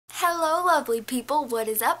Hello lovely people, what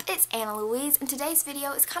is up? It's SNAIL, and today's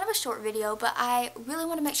video is kind of a short video, but I really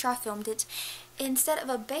want to make sure I filmed it. Instead of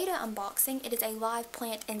a beta unboxing, it is a live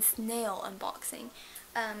plant and snail unboxing.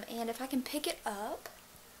 And if I can pick it up,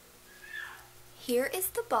 here is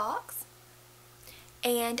the box.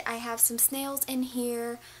 And I have some snails in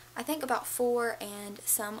here, I think about 4, and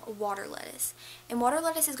some water lettuce. And water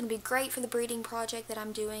lettuce is going to be great for the breeding project that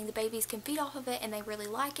I'm doing. The babies can feed off of it and they really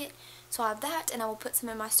like it. So I have that, and I will put some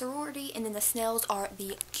in my sorority. And then the snails are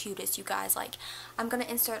the cutest, you guys. Like, I'm going to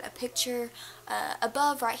insert a picture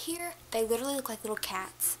above right here. They literally look like little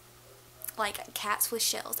cats. Like cats with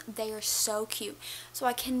shells. They are so cute. So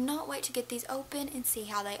I cannot wait to get these open and see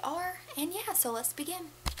how they are. And yeah, so let's begin.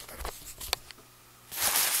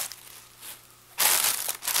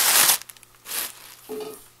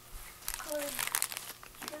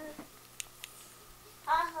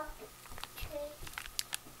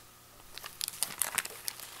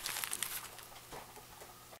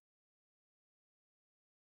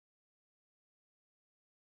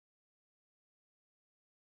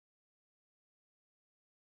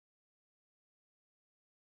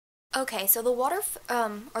 Okay, so the water,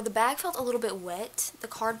 or the bag felt a little bit wet. The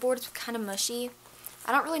cardboard is kind of mushy.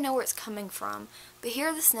 I don't really know where it's coming from. But here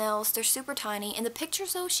are the snails. They're super tiny. In the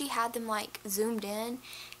pictures, though, she had them, like, zoomed in.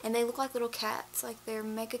 And they look like little cats. Like, they're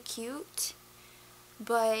mega cute.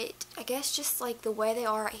 But I guess just, like, the way they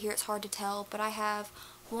are right here, it's hard to tell. But I have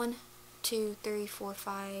 1, 2, 3, 4,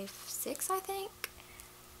 5, 6, I think.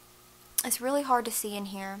 It's really hard to see in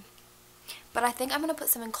here. But I think I'm going to put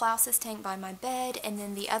some in Klaus's tank by my bed, and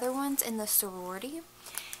then the other ones in the sorority.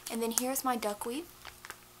 And then here's my duckweed.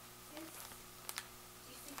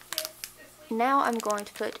 Now I'm going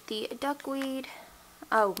to put the duckweed,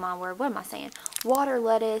 oh my word, what am I saying? Water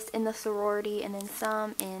lettuce in the sorority, and then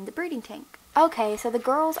some in the breeding tank. Okay, so the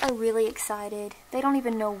girls are really excited. They don't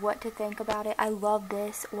even know what to think about it. I love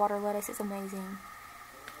this water lettuce. It's amazing.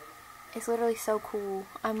 It's literally so cool.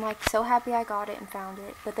 I'm like so happy I got it and found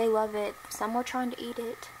it. But they love it. Some were trying to eat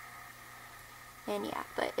it. And yeah,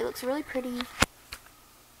 but it looks really pretty.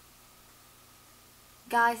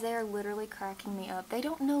 Guys, they are literally cracking me up. They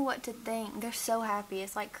don't know what to think. They're so happy.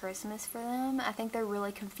 It's like Christmas for them. I think they're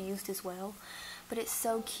really confused as well. But it's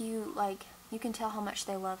so cute. Like, you can tell how much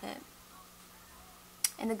they love it.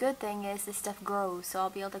 And the good thing is this stuff grows. So I'll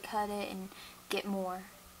be able to cut it and get more.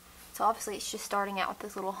 So obviously it's just starting out with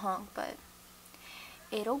this little hunk, but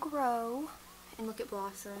it'll grow. And look at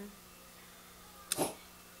Blossom.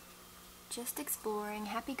 Just exploring,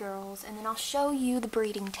 happy girls. And then I'll show you the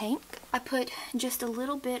breeding tank. I put just a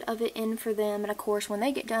little bit of it in for them, and of course when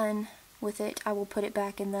they get done with it, I will put it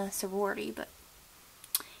back in the sorority. But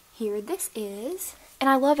here this is. And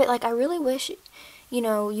I love it. Like, I really wish, you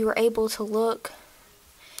know, you were able to look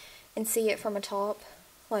and see it from a top.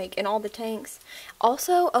 Like, in all the tanks.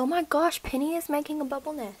 Also, oh my gosh, Penny is making a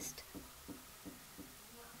bubble nest.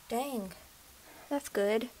 Dang. That's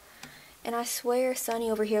good. And I swear Sunny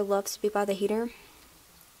over here loves to be by the heater.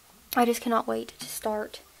 I just cannot wait to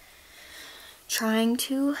start trying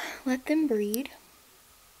to let them breed.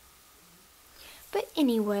 But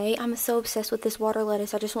anyway, I'm so obsessed with this water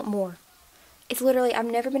lettuce. I just want more. It's literally, I've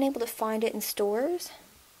never been able to find it in stores.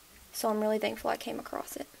 So I'm really thankful I came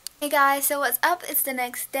across it. Hey guys, so what's up? It's the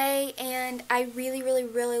next day, and I really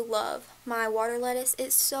love my water lettuce.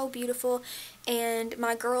 It's so beautiful, and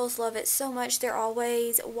my girls love it so much. They're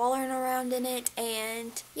always wallowing around in it,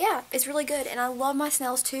 and yeah, it's really good. And I love my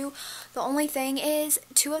snails too. The only thing is,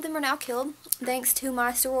 2 of them are now killed, thanks to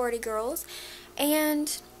my sorority girls,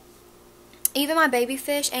 and even my baby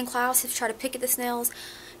fish and Klaus have tried to pick at the snails.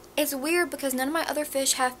 It's weird because none of my other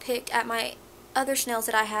fish have picked at my other snails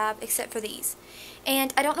that I have, except for these.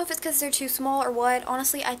 And I don't know if it's because they're too small or what.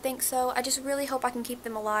 Honestly, I think so. I just really hope I can keep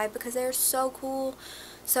them alive because they're so cool.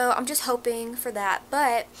 So I'm just hoping for that.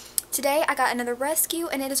 But today I got another rescue,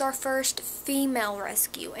 and it is our first female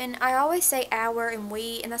rescue. And I always say our and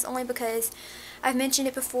we, and that's only because I've mentioned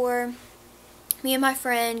it before. Me and my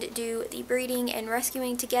friend do the breeding and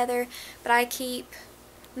rescuing together, but I keep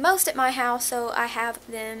most at my house, so I have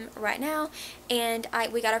them right now. And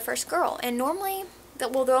we got our first girl. And normally,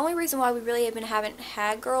 well, the only reason why we really haven't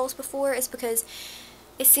had girls before is because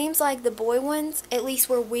it seems like the boy ones, at least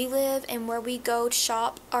where we live and where we go to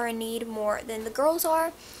shop, are in need more than the girls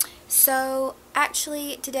are. So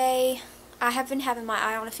actually today I have been having my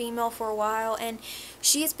eye on a female for a while, and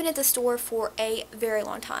she has been at the store for a very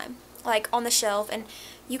long time, like on the shelf, and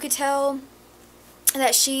you could tell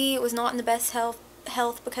that she was not in the best health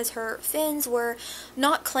because her fins were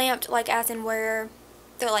not clamped, like as in where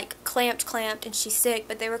they're like clamped and she's sick,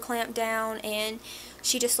 but they were clamped down, and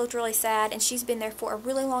she just looked really sad, and she's been there for a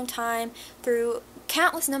really long time through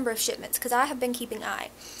countless number of shipments because I have been keeping eye.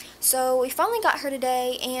 So we finally got her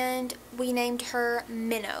today, and we named her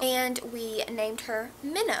Minnow. And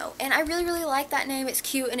I really, really like that name. It's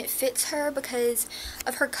cute, and it fits her because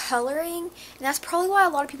of her coloring. And that's probably why a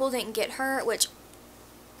lot of people didn't get her, which,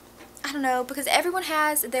 I don't know, because everyone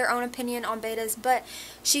has their own opinion on bettas, but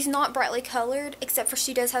she's not brightly colored, except for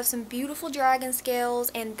she does have some beautiful dragon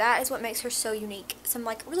scales, and that is what makes her so unique. Some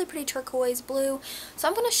like really pretty turquoise blue. So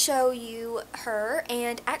I'm going to show you her,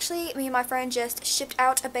 and actually me and my friend just shipped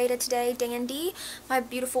out a betta today, Dandy, my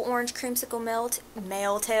beautiful orange creamsicle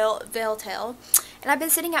veil tail. And I've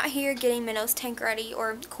been sitting out here getting Minnow's tank ready,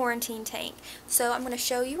 or quarantine tank. So I'm going to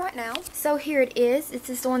show you right now. So here it is. This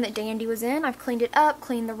is the one that Dandy was in. I've cleaned it up,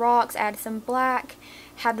 cleaned the rocks, added some black,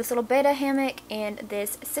 have this little betta hammock and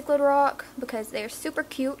this cichlid rock because they're super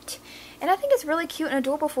cute. And I think it's really cute and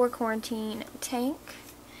adorable for a quarantine tank.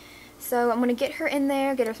 So I'm going to get her in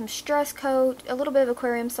there, get her some stress coat, a little bit of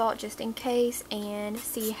aquarium salt just in case, and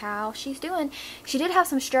see how she's doing. She did have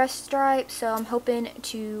some stress stripes, so I'm hoping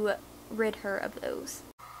to rid her of those.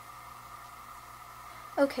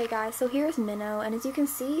 Okay guys, so here's Minnow, and as you can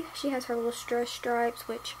see, she has her little stress stripes,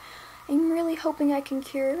 which I'm really hoping I can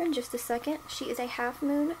cure in just a second. She is a half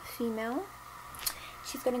moon female.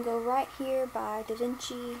 She's going to go right here by Da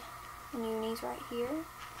Vinci and Uni's right here.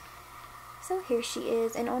 So here she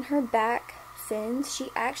is, and on her back fins, she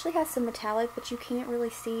actually has some metallic, but you can't really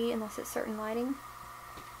see unless it's certain lighting.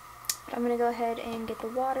 But I'm going to go ahead and get the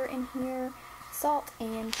water in here, salt,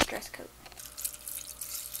 and stress coat.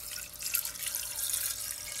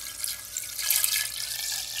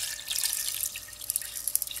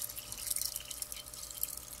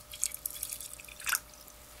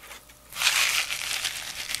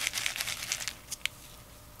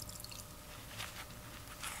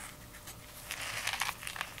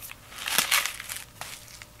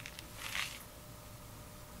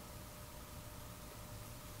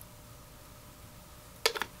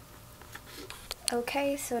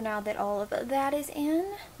 Okay, so now that all of that is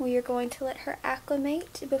in, we are going to let her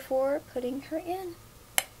acclimate before putting her in.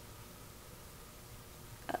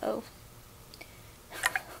 Uh-oh.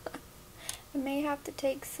 I may have to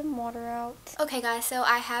take some water out. Okay guys, so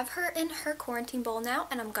I have her in her quarantine bowl now,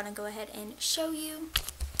 and I'm gonna go ahead and show you.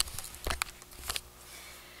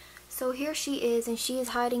 So here she is, and she is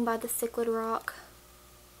hiding by the cichlid rock.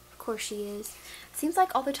 Of course she is. Seems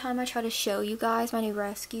like all the time I try to show you guys my new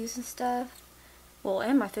rescues and stuff, well,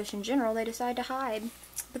 and my fish in general, they decide to hide.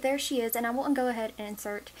 But there she is, and I will go ahead and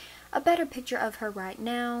insert a better picture of her right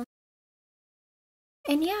now.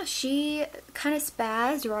 And yeah, she kind of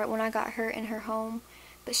spazzed right when I got her in her home,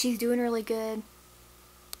 but she's doing really good.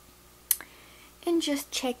 And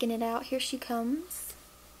just checking it out, here she comes.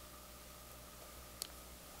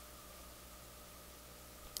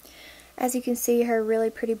 As you can see, her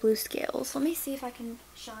really pretty blue scales. Let me see if I can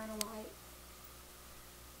shine a light.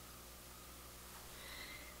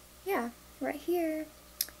 Yeah, right here.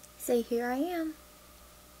 Say, here I am.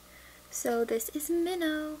 So this is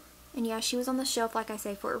Minnow. And yeah, she was on the shelf, like I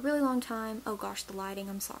say, for a really long time. Oh gosh, the lighting,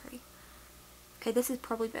 I'm sorry. Okay, this is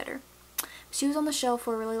probably better. She was on the shelf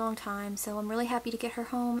for a really long time, so I'm really happy to get her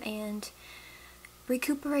home and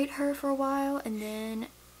recuperate her for a while and then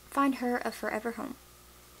find her a forever home.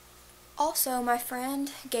 Also, my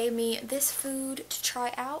friend gave me this food to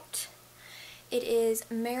try out. It is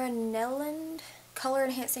Marinelland Color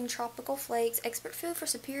Enhancing Tropical Flakes, expert food for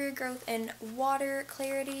superior growth and water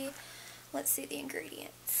clarity. Let's see the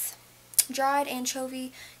ingredients. Dried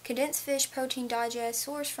anchovy, condensed fish, protein digest,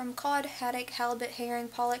 sourced from cod, haddock, halibut, herring,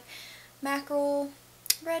 pollock, mackerel,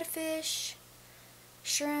 redfish,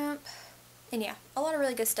 shrimp, and yeah, a lot of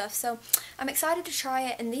really good stuff. So I'm excited to try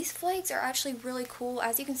it, and these flakes are actually really cool.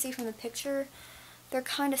 As you can see from the picture, they're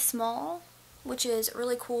kind of small, which is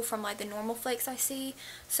really cool from like the normal flakes I see.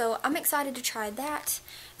 So I'm excited to try that.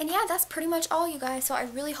 And yeah, that's pretty much all, you guys. So I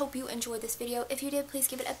really hope you enjoyed this video. If you did, please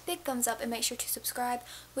give it a big thumbs up and make sure to subscribe,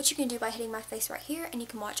 which you can do by hitting my face right here, and you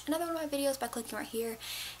can watch another one of my videos by clicking right here.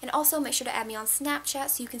 And also make sure to add me on Snapchat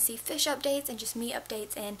so you can see fish updates and just me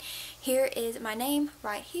updates. And here is my name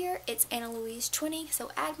right here. It's ItsannaLouise20,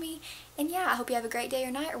 so add me. And yeah, I hope you have a great day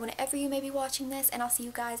or night or whenever you may be watching this, and I'll see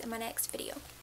you guys in my next video.